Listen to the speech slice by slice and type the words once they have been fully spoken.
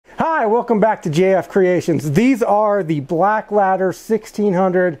Hi, welcome back to JF Creations. These are the Blåkläder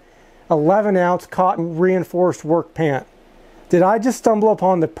 1600 11-ounce cotton reinforced work pant. Did I just stumble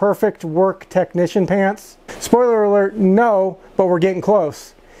upon the perfect work technician pants? Spoiler alert, no, but we're getting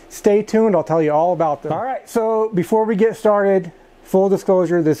close. Stay tuned, I'll tell you all about them. Alright, so before we get started, full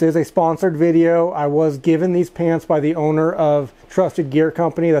disclosure, this is a sponsored video. I was given these pants by the owner of Trusted Gear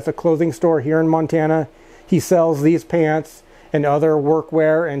Company. That's a clothing store here in Montana. He sells these pants and other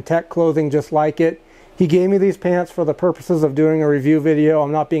workwear and tech clothing just like it. He gave me these pants for the purposes of doing a review video.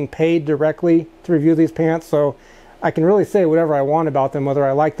 I'm not being paid directly to review these pants, so I can really say whatever I want about them, whether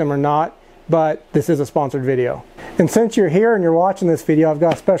I like them or not, but this is a sponsored video. And since you're here and you're watching this video, I've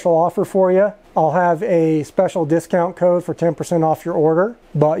got a special offer for you. I'll have a special discount code for 10% off your order,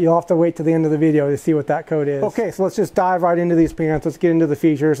 but you'll have to wait to the end of the video to see what that code is. Okay, so let's just dive right into these pants. Let's get into the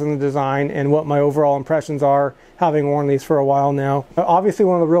features and the design and what my overall impressions are, having worn these for a while now. Obviously,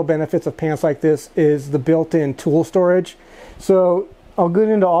 one of the real benefits of pants like this is the built-in tool storage. So I'll get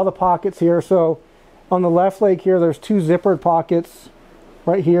into all the pockets here. So on the left leg here, there's two zippered pockets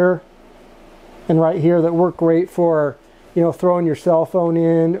right here and right here that work great for, you know, throwing your cell phone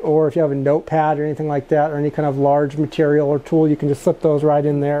in, or if you have a notepad or anything like that, or any kind of large material or tool, you can just slip those right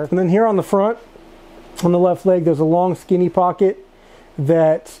in there. And then here on the front, on the left leg, there's a long skinny pocket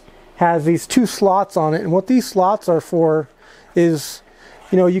that has these two slots on it. And what these slots are for is,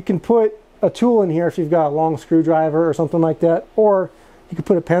 you know, you can put a tool in here if you've got a long screwdriver or something like that, or you could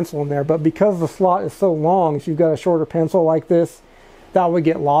put a pencil in there. But because the slot is so long, if you've got a shorter pencil like this, that would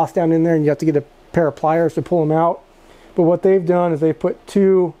get lost down in there and you have to get a pair of pliers to pull them out. But what they've done is they put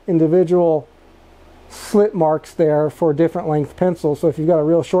two individual slit marks there for different length pencils. So if you've got a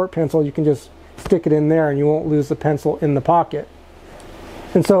real short pencil, you can just stick it in there and you won't lose the pencil in the pocket.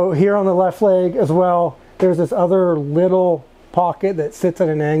 And so here on the left leg as well, there's this other little pocket that sits at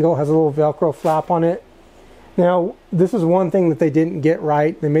an angle, has a little Velcro flap on it. Now, this is one thing that they didn't get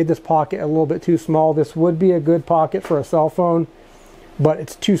right. They made this pocket a little bit too small. This would be a good pocket for a cell phone, but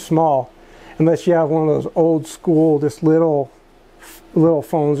it's too small. Unless you have one of those old school, just little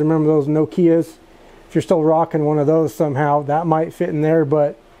phones. Remember those Nokias? If you're still rocking one of those somehow, that might fit in there.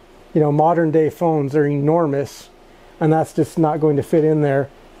 But, you know, modern day phones are enormous, and that's just not going to fit in there.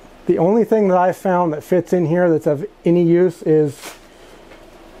 The only thing that I found that fits in here that's of any use is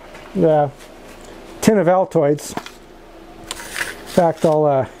the tin of Altoids. In fact,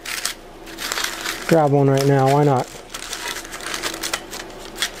 I'll grab one right now. Why not?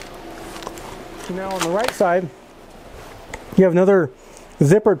 Now on the right side, you have another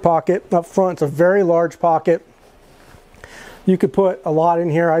zippered pocket up front. It's a very large pocket. You could put a lot in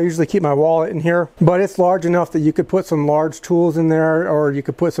here. I usually keep my wallet in here, but it's large enough that you could put some large tools in there, or you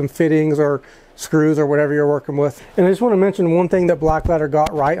could put some fittings or screws or whatever you're working with. And I just want to mention one thing that Blåkläder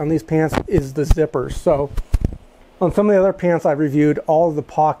got right on these pants is the zippers. So on some of the other pants I've reviewed, all of the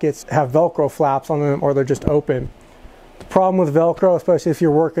pockets have Velcro flaps on them, or they're just open. The problem with Velcro, especially if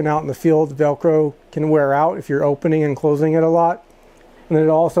you're working out in the field, Velcro can wear out if you're opening and closing it a lot. And then it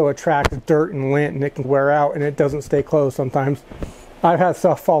also attracts dirt and lint, and it can wear out and it doesn't stay closed sometimes. I've had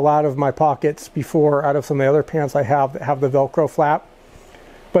stuff fall out of my pockets before, out of some of the other pants I have that have the Velcro flap.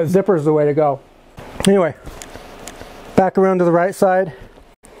 But zipper is the way to go. Anyway, back around to the right side.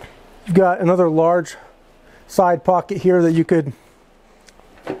 You've got another large side pocket here that you could,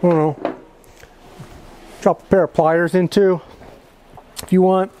 I don't know, drop a pair of pliers into if you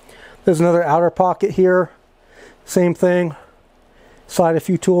want. There's another outer pocket here, same thing. Slide a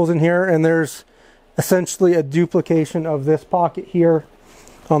few tools in here, and there's essentially a duplication of this pocket here.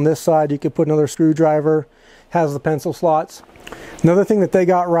 On this side you could put another screwdriver, has the pencil slots. Another thing that they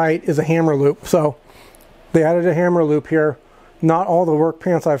got right is a hammer loop. So they added a hammer loop here. Not all the work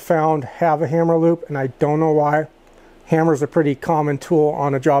pants I've found have a hammer loop, and I don't know why. Hammer's a pretty common tool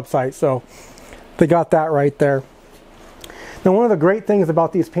on a job site, so they got that right there. Now, one of the great things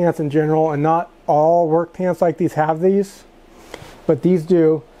about these pants in general, and not all work pants like these have these, but these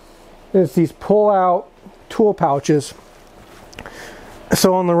do, is these pull-out tool pouches.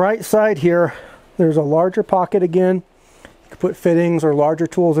 So on the right side here, there's a larger pocket again. You can put fittings or larger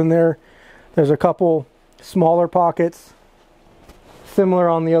tools in there. There's a couple smaller pockets, similar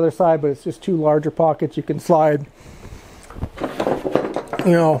on the other side, but it's just two larger pockets. You can slide,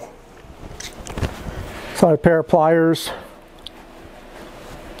 you know, slide a pair of pliers,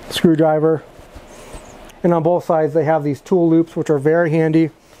 screwdriver. And on both sides they have these tool loops, which are very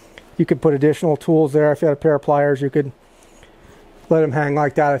handy. You could put additional tools there. If you had a pair of pliers, you could let them hang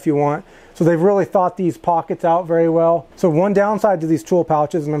like that if you want. So they've really thought these pockets out very well. So one downside to these tool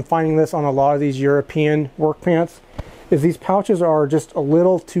pouches, and I'm finding this on a lot of these European work pants, is these pouches are just a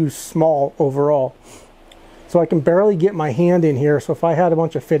little too small overall. So I can barely get my hand in here. So if I had a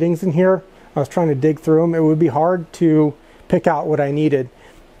bunch of fittings in here, I was trying to dig through them, it would be hard to pick out what I needed.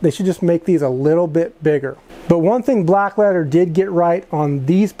 They should just make these a little bit bigger. But one thing Blåkläder did get right on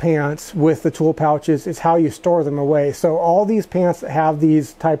these pants with the tool pouches is how you store them away. So all these pants that have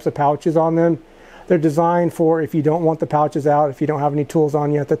these types of pouches on them, they're designed for if you don't want the pouches out, if you don't have any tools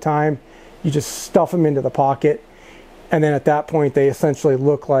on you at the time, you just stuff them into the pocket. And then at that point, they essentially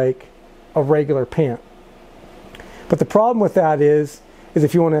look like a regular pant. But the problem with that is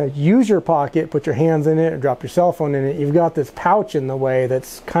if you want to use your pocket, put your hands in it or drop your cell phone in it, you've got this pouch in the way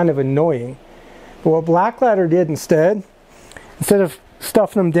that's kind of annoying. But what Blåkläder did instead of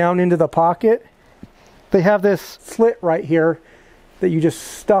stuffing them down into the pocket, they have this slit right here that you just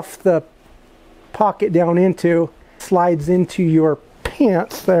stuff the pocket down into, slides into your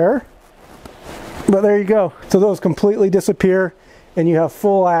pants there. But there you go. So those completely disappear and you have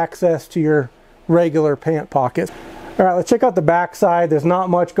full access to your regular pant pockets. All right, let's check out the back side. There's not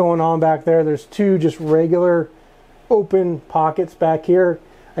much going on back there. There's two just regular open pockets back here.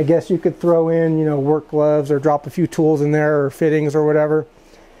 I guess you could throw in, you know, work gloves or drop a few tools in there or fittings or whatever.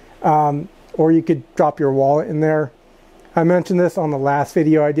 Or you could drop your wallet in there. I mentioned this on the last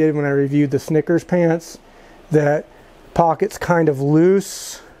video I did when I reviewed the Snickers pants, that pocket's kind of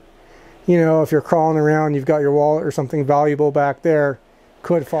loose. You know, if you're crawling around, you've got your wallet or something valuable back there,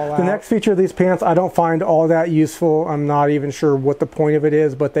 could fall out. The next feature of these pants I don't find all that useful. I'm not even sure what the point of it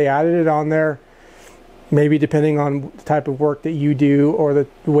is, but they added it on there. Maybe depending on the type of work that you do or the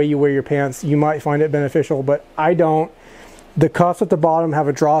way you wear your pants, you might find it beneficial, but I don't. The cuffs at the bottom have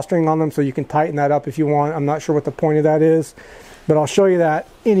a drawstring on them, so you can tighten that up if you want. I'm not sure what the point of that is, but I'll show you that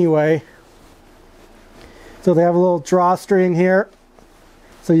anyway. So they have a little drawstring here,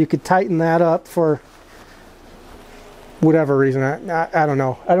 so you could tighten that up for whatever reason. I don't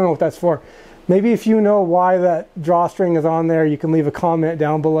know. I don't know what that's for. Maybe if you know why that drawstring is on there, you can leave a comment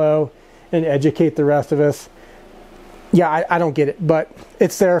down below and educate the rest of us. Yeah, I don't get it, but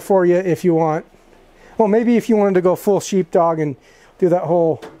it's there for you if you want. Well, maybe if you wanted to go full sheepdog and do that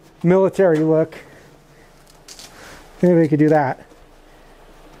whole military look, maybe you could do that.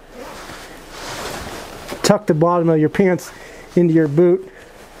 Tuck the bottom of your pants into your boot.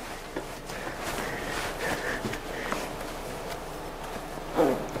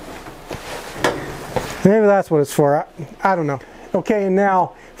 Maybe that's what it's for. I don't know. Okay, and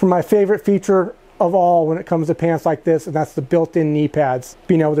now for my favorite feature of all when it comes to pants like this, and that's the built-in knee pads.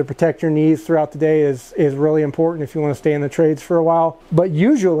 Being able to protect your knees throughout the day is really important if you want to stay in the trades for a while. But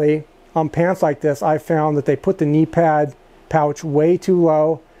usually on pants like this, I found that they put the knee pad pouch way too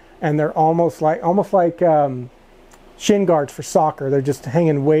low, and they're almost like shin guards for soccer. They're just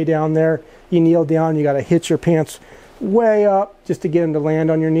hanging way down there. You kneel down, you got to hitch your pants way up just to get them to land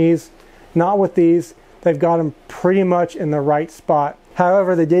on your knees. Not with these. They've got them pretty much in the right spot.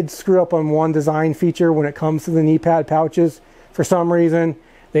 However, they did screw up on one design feature when it comes to the knee pad pouches. For some reason,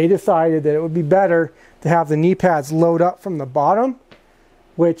 they decided that it would be better to have the knee pads load up from the bottom,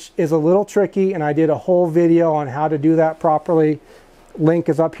 which is a little tricky, and I did a whole video on how to do that properly. Link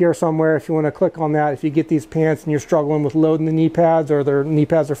is up here somewhere if you want to click on that if you get these pants and you're struggling with loading the knee pads or their knee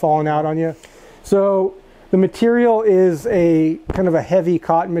pads are falling out on you. So the material is a kind of a heavy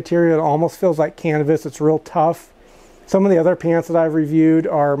cotton material. It almost feels like canvas. It's real tough. Some of the other pants that I've reviewed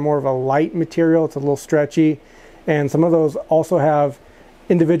are more of a light material. It's a little stretchy. And some of those also have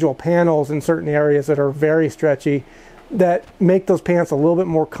individual panels in certain areas that are very stretchy that make those pants a little bit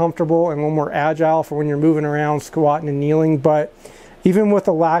more comfortable and a little more agile for when you're moving around, squatting and kneeling. But even with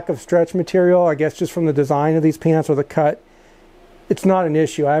the lack of stretch material, I guess just from the design of these pants or the cut, it's not an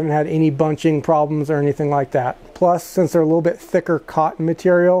issue. I haven't had any bunching problems or anything like that. Plus, since they're a little bit thicker cotton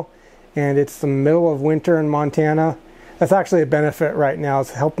material and it's the middle of winter in Montana, that's actually a benefit right now.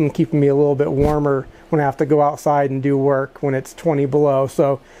 It's helping keep me a little bit warmer when I have to go outside and do work when it's 20 below.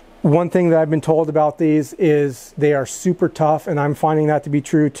 So one thing that I've been told about these is they are super tough, and I'm finding that to be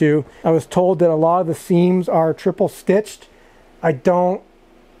true too. I was told that a lot of the seams are triple stitched. I don't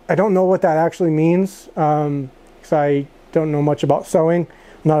know what that actually means because I don't know much about sewing.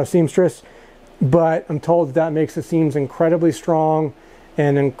 I'm not a seamstress, but I'm told that makes the seams incredibly strong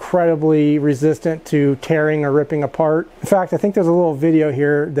and incredibly resistant to tearing or ripping apart. In fact, I think there's a little video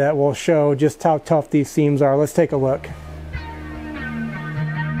here that will show just how tough these seams are. Let's take a look.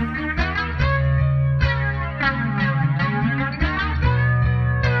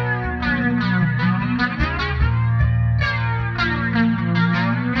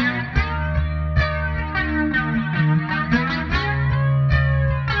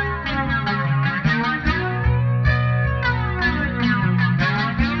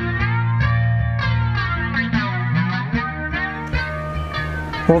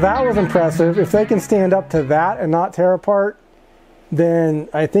 Well, that was impressive. If they can stand up to that and not tear apart, then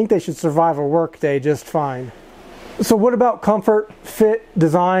I think they should survive a work day just fine. So what about comfort, fit,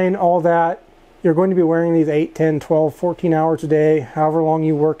 design, all that? You're going to be wearing these 8, 10, 12, 14 hours a day, however long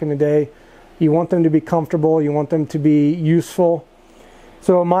you work in a day. You want them to be comfortable, you want them to be useful.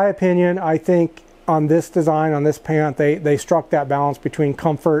 So in my opinion, I think on this design, on this pant, they struck that balance between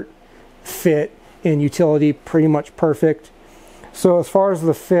comfort, fit, and utility pretty much perfect. So as far as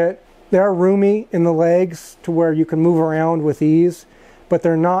the fit, they're roomy in the legs to where you can move around with ease, but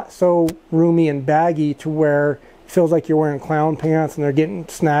they're not so roomy and baggy to where it feels like you're wearing clown pants and they're getting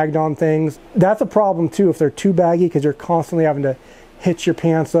snagged on things. That's a problem too if they're too baggy, because you're constantly having to hitch your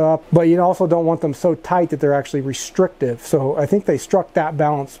pants up, but you also don't want them so tight that they're actually restrictive. So I think they struck that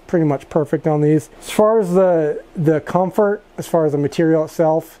balance pretty much perfect on these. As far as the comfort, as far as the material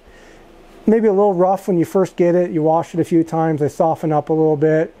itself, maybe a little rough when you first get it. You wash it a few times, they soften up a little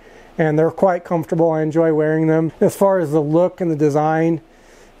bit, and they're quite comfortable. I enjoy wearing them. As far as the look and the design,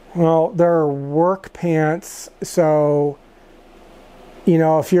 well, they're work pants, so you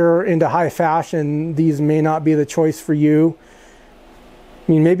know, if you're into high fashion, these may not be the choice for you.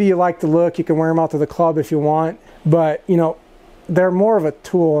 I mean, maybe you like the look, you can wear them out to the club if you want, but you know, they're more of a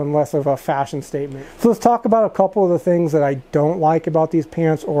tool and less of a fashion statement. So let's talk about a couple of the things that I don't like about these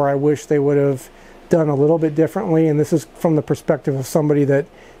pants, or I wish they would have done a little bit differently, and this is from the perspective of somebody that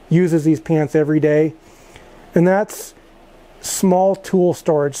uses these pants every day, and that's small tool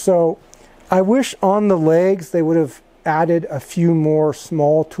storage. So I wish on the legs they would have added a few more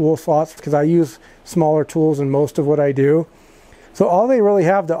small tool slots, because I use smaller tools in most of what I do. So all they really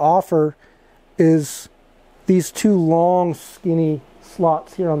have to offer is these two long skinny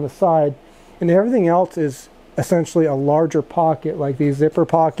slots here on the side, and everything else is essentially a larger pocket, like these zipper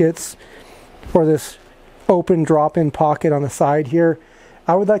pockets or this open drop-in pocket on the side here.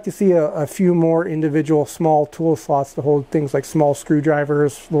 I would like to see a few more individual small tool slots to hold things like small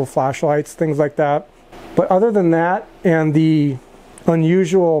screwdrivers, little flashlights, things like that. But other than that, and the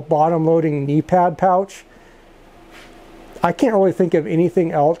unusual bottom loading knee pad pouch, I can't really think of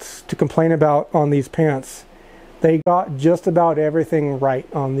anything else to complain about on these pants. They got just about everything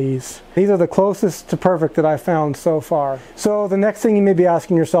right on these. These are the closest to perfect that I've found so far. So the next thing you may be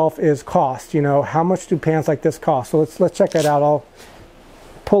asking yourself is cost. You know, how much do pants like this cost? So let's check that out. I'll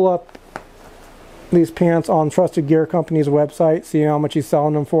pull up these pants on Trusted Gear Company's website, see how much he's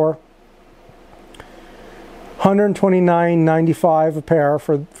selling them for. $129.95 a pair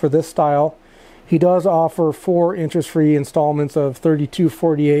for this style. He does offer 4 interest-free installments of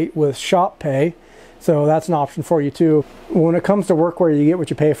 $32.48 with shop pay, so that's an option for you too. When it comes to workwear, you get what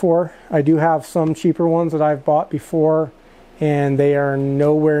you pay for. I do have some cheaper ones that I've bought before, and they are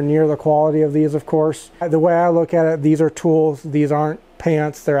nowhere near the quality of these, of course. The way I look at it, these are tools. These aren't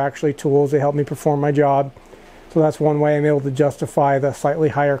pants. They're actually tools. They help me perform my job. So that's one way I'm able to justify the slightly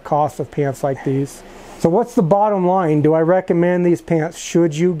higher cost of pants like these. So what's the bottom line? Do I recommend these pants?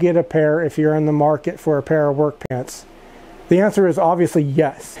 Should you get a pair if you're in the market for a pair of work pants? The answer is obviously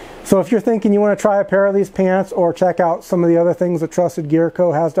yes. So if you're thinking you want to try a pair of these pants or check out some of the other things that Trusted Gear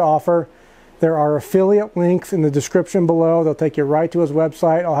Co. has to offer, there are affiliate links in the description below. They'll take you right to his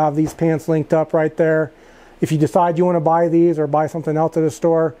website. I'll have these pants linked up right there. If you decide you want to buy these or buy something else at a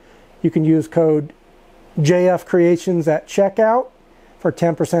store, you can use code JF Creations at checkout for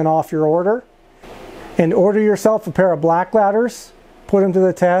 10% off your order. And order yourself a pair of Blåkläders, put them to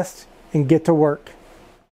the test, and get to work.